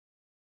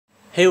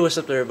Hey, what's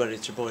up there, everybody?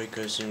 It's your boy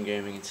Coziestroom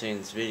Gaming, and today in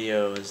this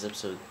video is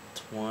episode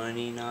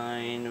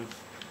 29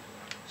 of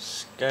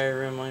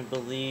Skyrim, I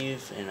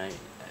believe, and I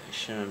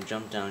shouldn't have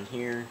jumped down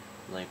here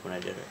like when I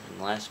did it in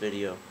the last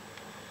video.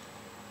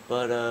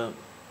 But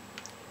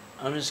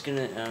I'm just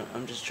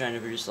trying to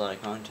produce a lot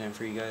of content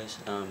for you guys.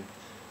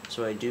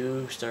 So I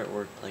do start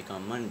work like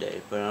on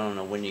Monday, but I don't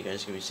know when you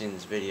guys are gonna be seeing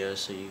this video,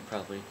 so you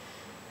probably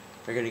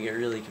are gonna get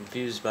really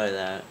confused by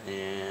that,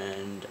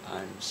 and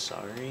I'm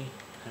sorry.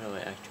 How do I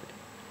activate?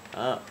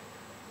 Oh.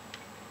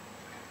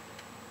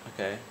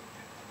 Okay.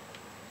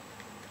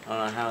 I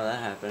don't know how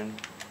that happened.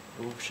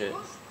 Ooh, shit.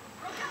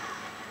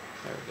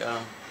 There we go.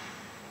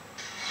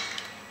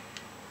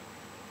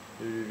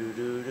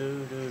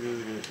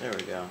 There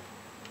we go.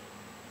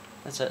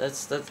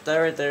 That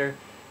right there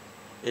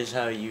is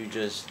how you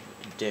just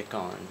dick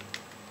on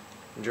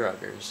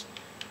druggers.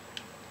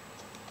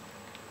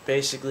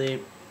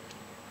 Basically,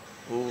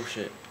 ooh,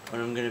 shit.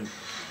 What I'm gonna be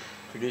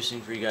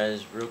producing for you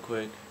guys real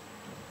quick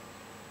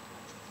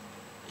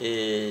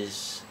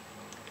is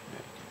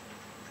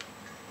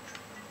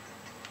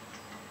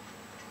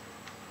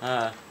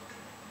oh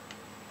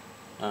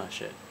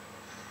shit.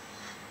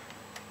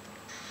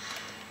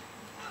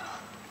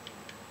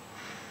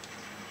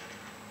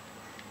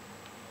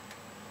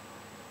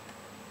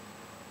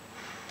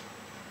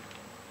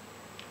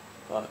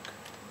 Fuck.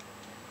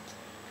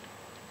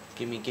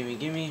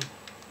 Gimme.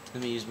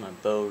 Let me use my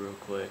bow real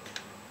quick.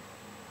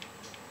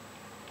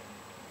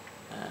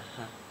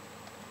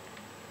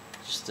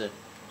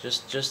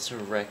 Just to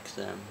wreck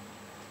them.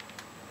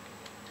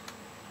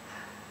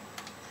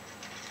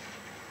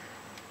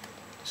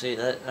 See,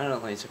 that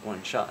only took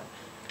one shot.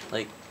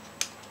 Like,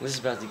 this is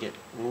about to get,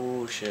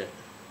 ooh, shit.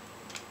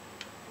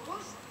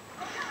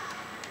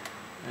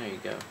 There you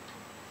go.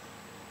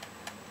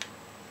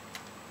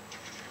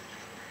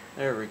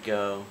 There we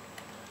go.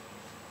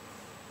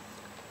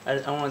 I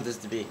don't want this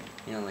to be,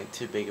 you know, like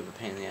too big of a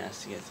pain in the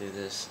ass to get through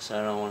this, so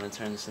I don't want to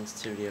turn the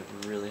sensitivity up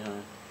really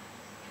high.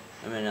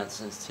 I mean, not the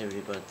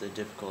sensitivity, but the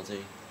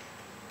difficulty.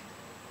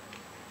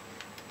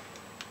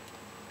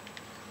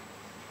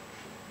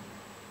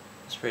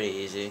 It's pretty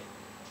easy.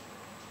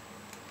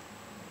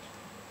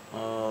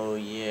 Oh,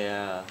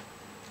 yeah.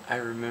 I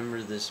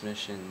remember this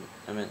mission.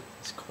 I mean,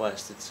 this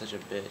quest. It's such a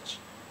bitch.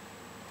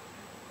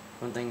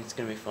 One thing that's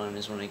gonna be fun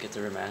is when I get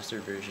the remastered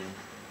version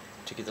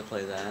to get to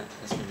play that.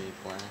 That's gonna be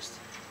a blast.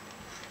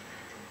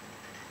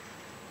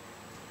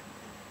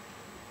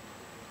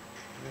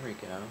 There we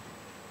go.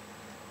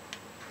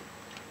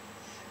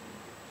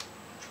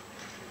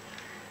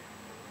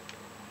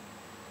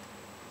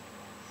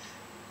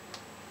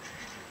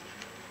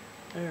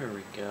 There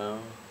we go.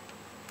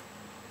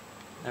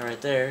 Now right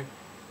there,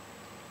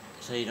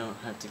 so you don't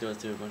have to go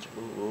through a bunch of,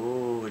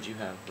 ooh, what'd you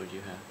have?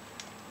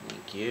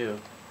 Thank you.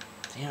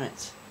 Damn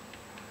it.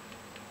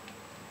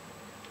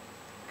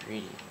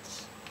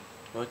 Ingredients.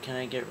 What can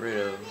I get rid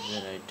of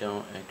that I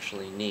don't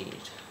actually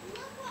need?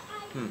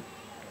 Oh,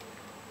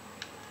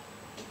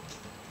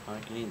 I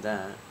can eat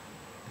that.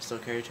 I still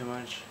carry too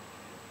much?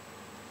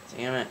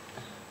 Damn it.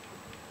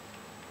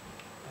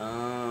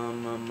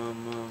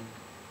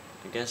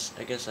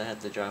 I guess I had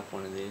to drop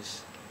one of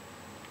these.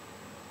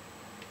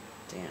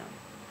 Damn.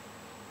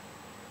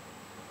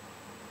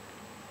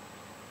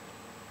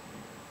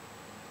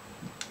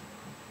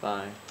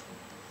 Bye.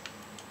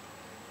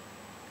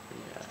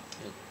 Yeah,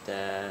 get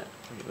that.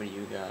 What do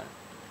you got?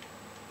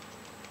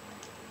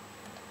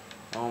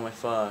 Oh my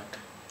fuck.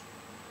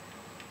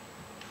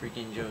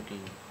 Freaking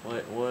joking.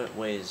 What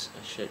weighs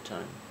a shit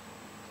ton?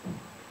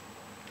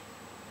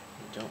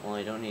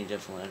 I don't need I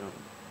don't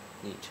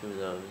need two of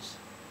those.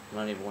 I'm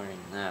not even wearing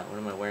that. What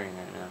am I wearing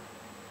right now?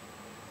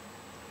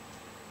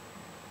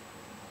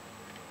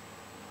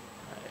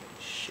 I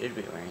should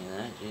be wearing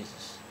that.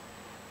 Jesus.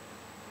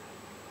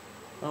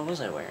 What was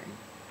I wearing?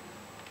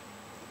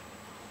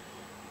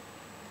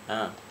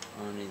 Oh,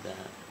 I don't need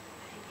that.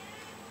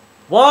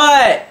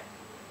 What?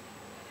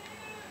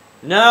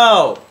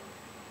 No!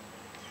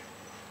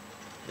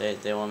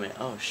 They want me.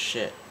 Oh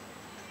shit.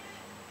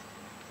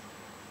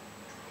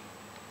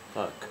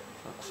 Fuck.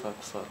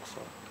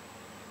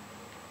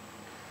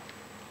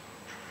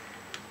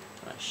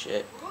 Ah,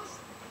 shit.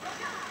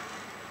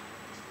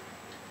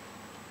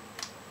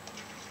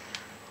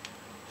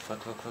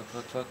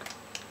 Fuck.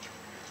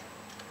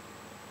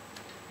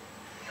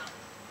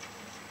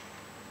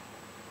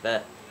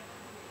 Bet.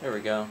 There we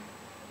go.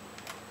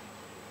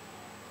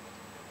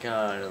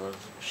 God, I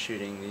love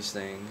shooting these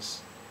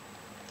things.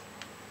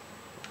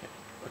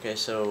 Okay,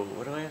 so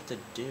what do I have to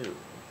do?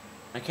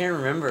 I can't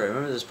remember. I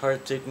remember this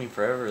part took me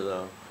forever,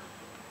 though.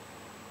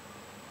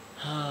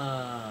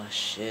 Ah,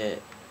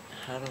 shit.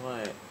 How do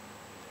I...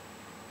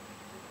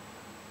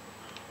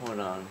 Hold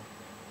on.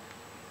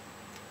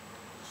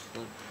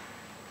 Flip.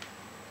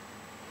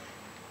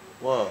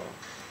 Whoa.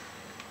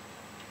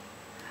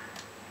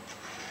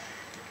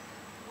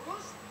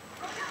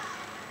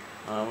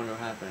 Oh, I wonder what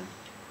happened.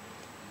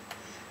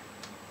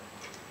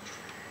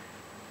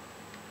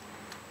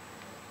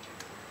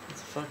 What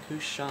the fuck? Who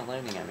shot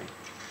lightning at me?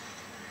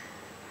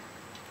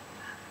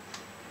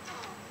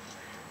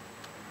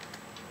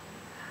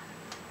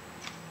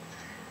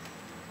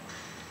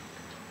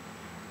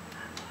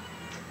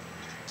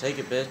 Take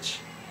it, bitch.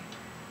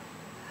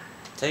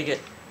 Take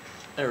it.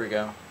 There we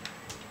go.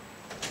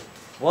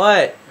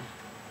 What?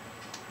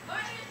 Why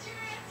didn't you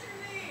answer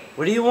me?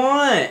 What do you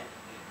want?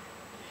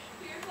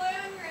 You're playing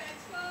on your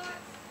Xbox?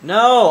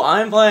 No,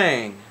 I'm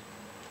playing.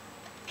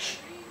 What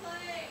are you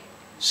playing?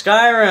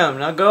 Skyrim,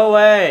 now go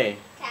away.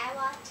 Can I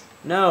watch?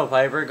 No,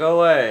 Piper, go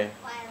away.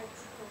 Why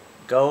looks cool?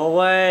 Go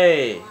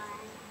away. Why?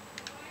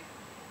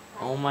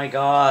 Oh my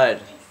god.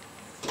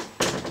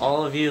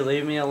 All of you,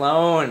 leave me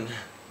alone.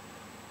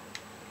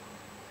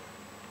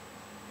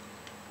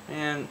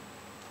 Man.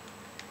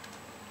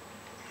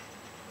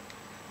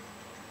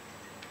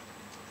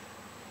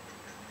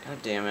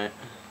 God damn it.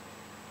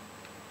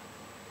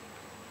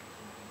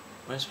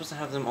 Am I supposed to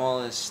have them all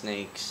as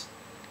snakes?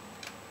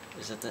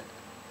 Is that the...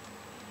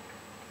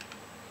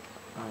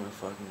 Oh my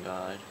fucking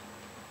god.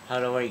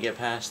 How do I get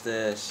past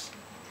this?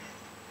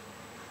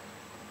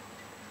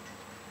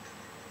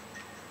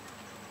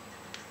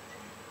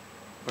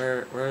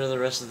 Where are the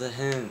rest of the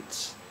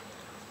hints?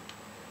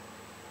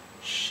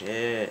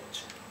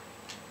 Shit.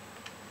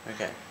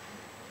 Okay.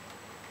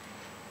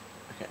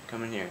 Okay,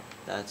 come in here.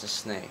 That's a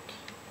snake.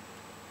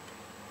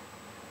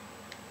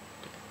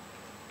 Okay.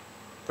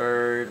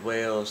 Bird,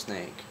 whale,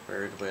 snake.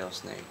 Bird, whale,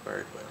 snake.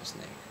 Bird, whale,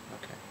 snake.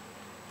 Okay.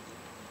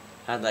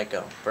 How'd that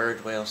go?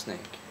 Bird, whale, snake.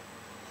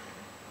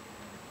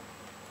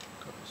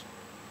 Goes.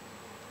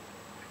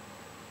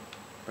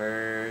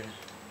 Bird,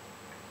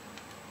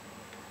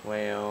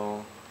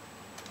 whale.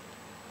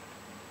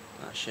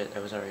 Oh shit,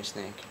 that was already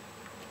snake.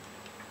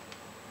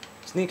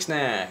 Sneak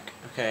snack!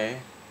 Okay.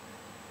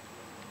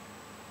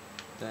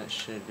 That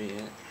should be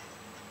it.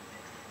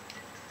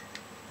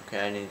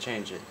 Okay, I need to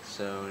change it.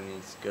 So it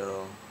needs to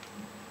go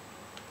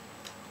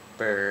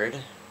bird,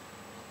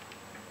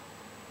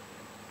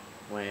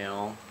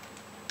 whale,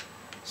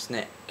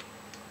 snake.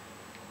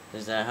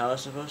 Is that how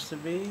it's supposed to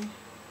be?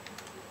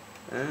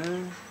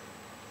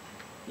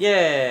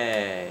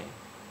 Yay!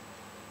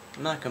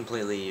 I'm not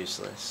completely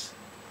useless.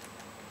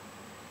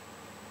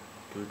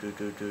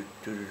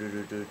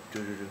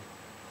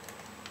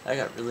 I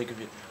got really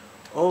confused.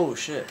 Oh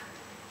shit.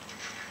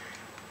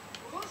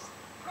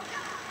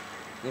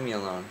 Leave me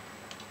alone.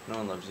 No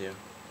one loves you.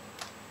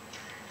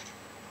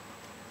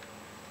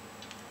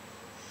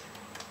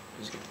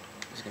 This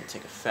is gonna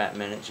take a fat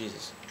minute.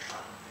 Jesus.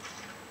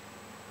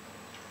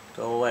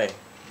 Go away.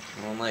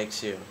 No one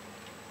likes you.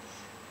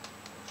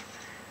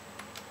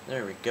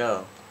 There we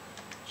go.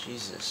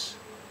 Jesus.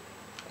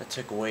 That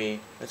took a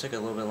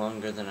little bit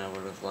longer than I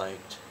would have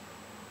liked.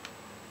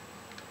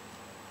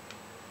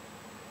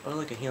 Oh,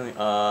 look, a healing.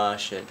 Ah,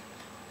 shit.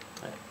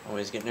 I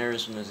always get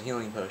nervous when there's a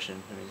healing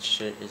potion. I mean,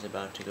 shit is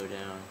about to go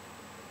down.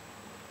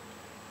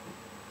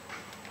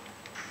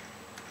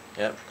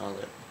 Yep, called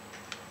it.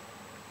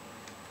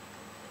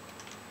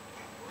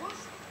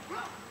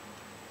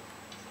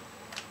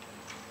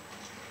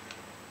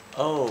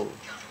 Oh,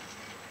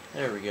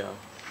 there we go.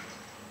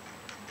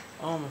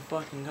 Oh my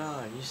fucking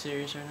god, you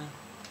serious right now?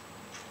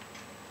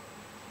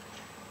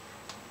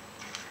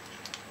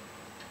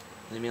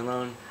 Leave me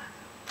alone.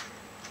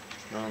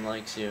 No one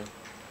likes you.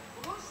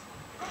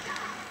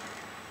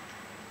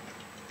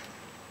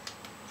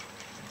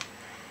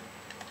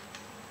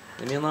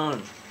 Leave me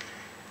alone.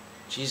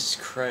 Jesus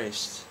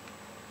Christ.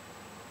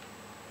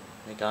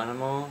 I got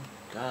them all?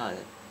 God.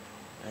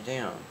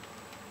 Damn.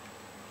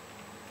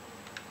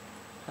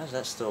 How's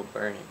that still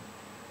burning?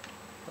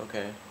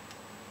 Okay.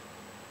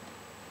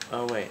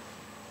 Oh wait.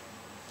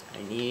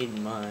 I need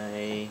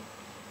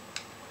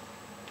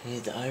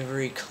the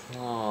ivory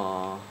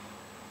claw.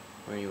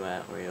 Where you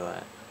at? Where you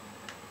at?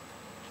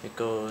 It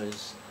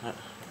goes... How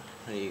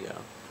do you go?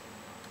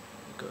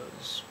 It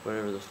goes...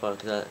 Whatever the fuck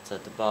that's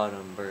at the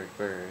bottom. Bird,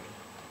 bird.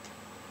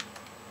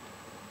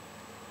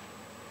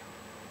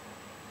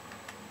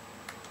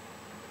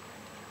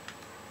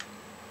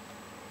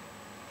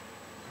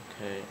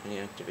 Okay, I need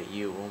to activate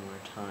you one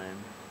more time.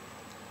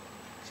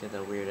 See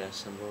that weird ass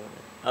symbol?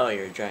 Oh,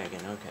 you're a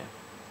dragon, okay.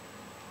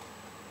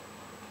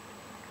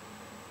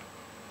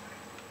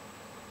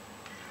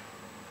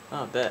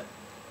 Oh, bet.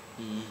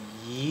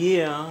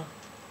 Yeah.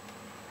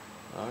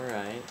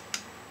 Alright.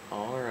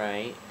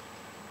 Alright.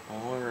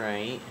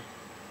 Alright.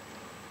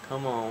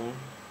 Come on.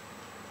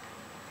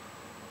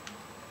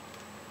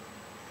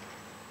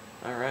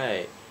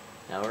 Alright.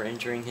 Now we're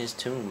entering his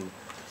tomb.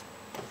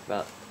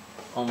 About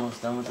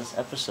almost done with this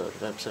episode,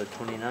 episode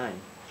 29.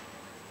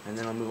 And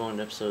then I'll move on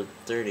to episode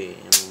 30.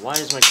 And why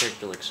does my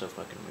character look so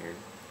fucking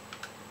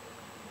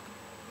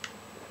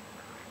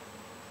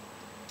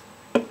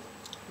weird?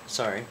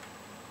 Sorry.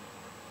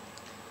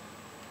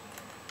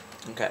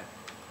 Okay.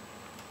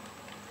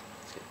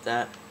 Let's get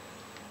that.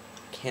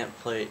 I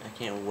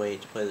can't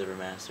wait to play the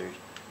remastered.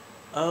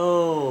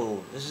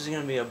 Oh, this is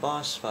gonna be a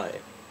boss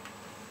fight.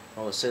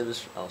 I'll save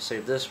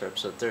this for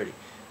episode 30.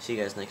 See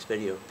you guys next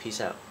video.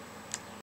 Peace out.